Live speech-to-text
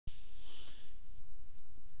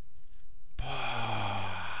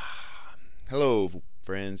Hello,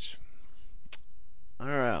 friends. I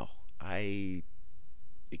don't know. I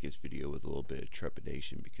make this video with a little bit of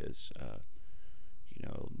trepidation because, you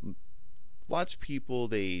know, lots of people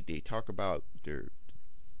they talk about their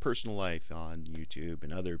personal life on YouTube,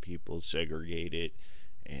 and other people segregate it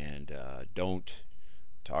and don't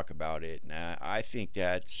talk about it. And I think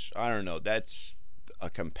I don't know, that's a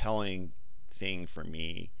compelling thing for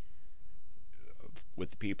me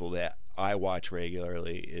with the people that I watch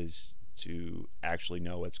regularly is to actually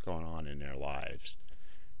know what's going on in their lives.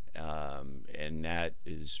 And that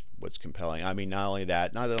is what's compelling. I mean, not only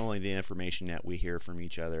that, not only the information that we hear from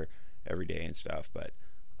each other every day and stuff, but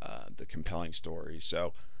the compelling stories.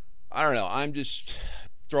 So I don't know. I'm just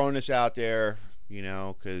throwing this out there,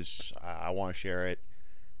 because I want to share it.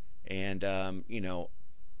 And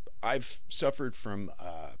I've suffered from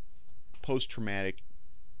post-traumatic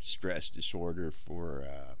stress disorder for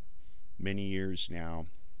many years now.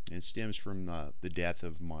 It stems from the death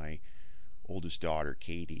of my oldest daughter,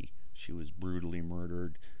 Katie. She was brutally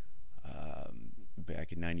murdered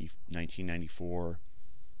back in 1994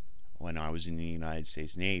 when I was in the United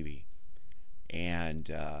States Navy.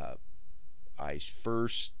 And I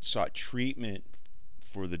first sought treatment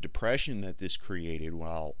for the depression that this created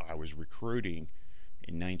while I was recruiting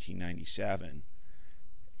in 1997.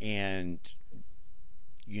 And,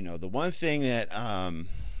 the one thing that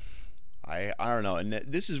I don't know, and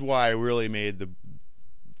this is why I really made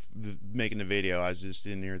making the video. I was just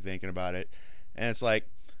in here thinking about it, and it's like,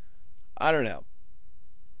 I don't know.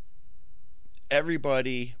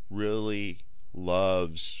 Everybody really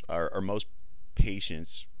loves, or most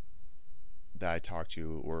patients that I talk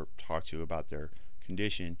to about their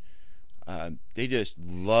condition, they just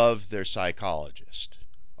love their psychologist.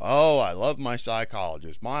 Oh, I love my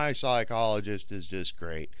psychologist. My psychologist is just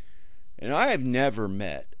great. And I have never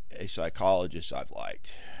met a psychologist I've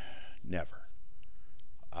liked. Never.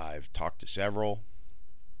 I've talked to several,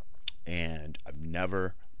 and I've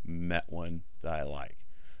never met one that I like.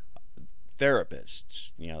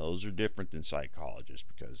 Therapists, those are different than psychologists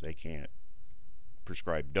because they can't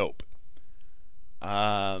prescribe dope.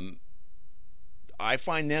 Um, I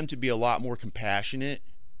find them to be a lot more compassionate,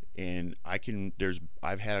 and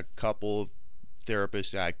I've had a couple of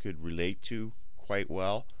therapists that I could relate to quite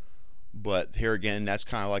well. But here again, that's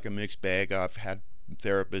kind of like a mixed bag. I've had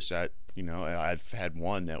therapists that, I've had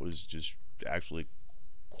one that was just actually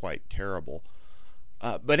quite terrible.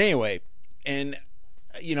 But anyway, and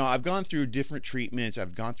I've gone through different treatments.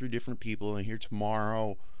 I've gone through different people, and here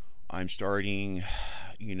tomorrow, I'm starting,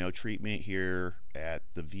 treatment here at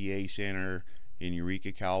the VA center in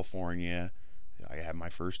Eureka, California. I have my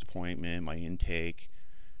first appointment, my intake,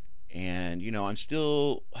 and I'm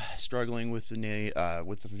still struggling with the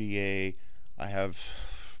VA. I have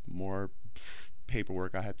more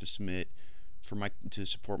paperwork I have to submit to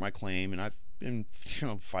support my claim, and I've been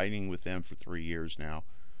fighting with them for 3 years now.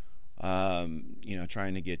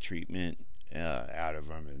 Trying to get treatment out of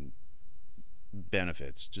them, and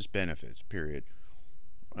benefits, just benefits, period.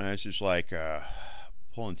 And it's just like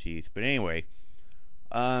pulling teeth. But anyway,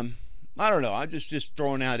 I don't know. I'm just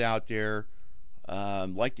throwing that out there.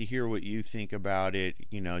 Like to hear what you think about it.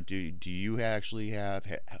 Do you actually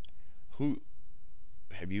who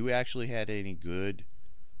have you actually had any good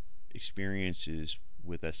experiences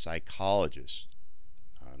with a psychologist?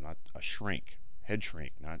 Not a shrink, head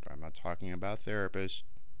shrink. I'm not talking about therapists.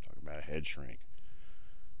 I'm talking about a head shrink.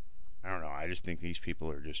 I don't know. I just think these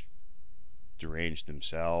people are just deranged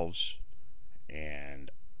themselves,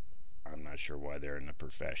 and I'm not sure why they're in the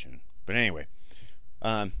profession. But anyway,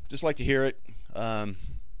 just like to hear it.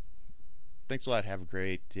 Thanks a lot. Have a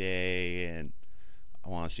great day, and I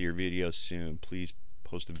want to see your videos soon. Please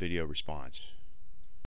post a video response.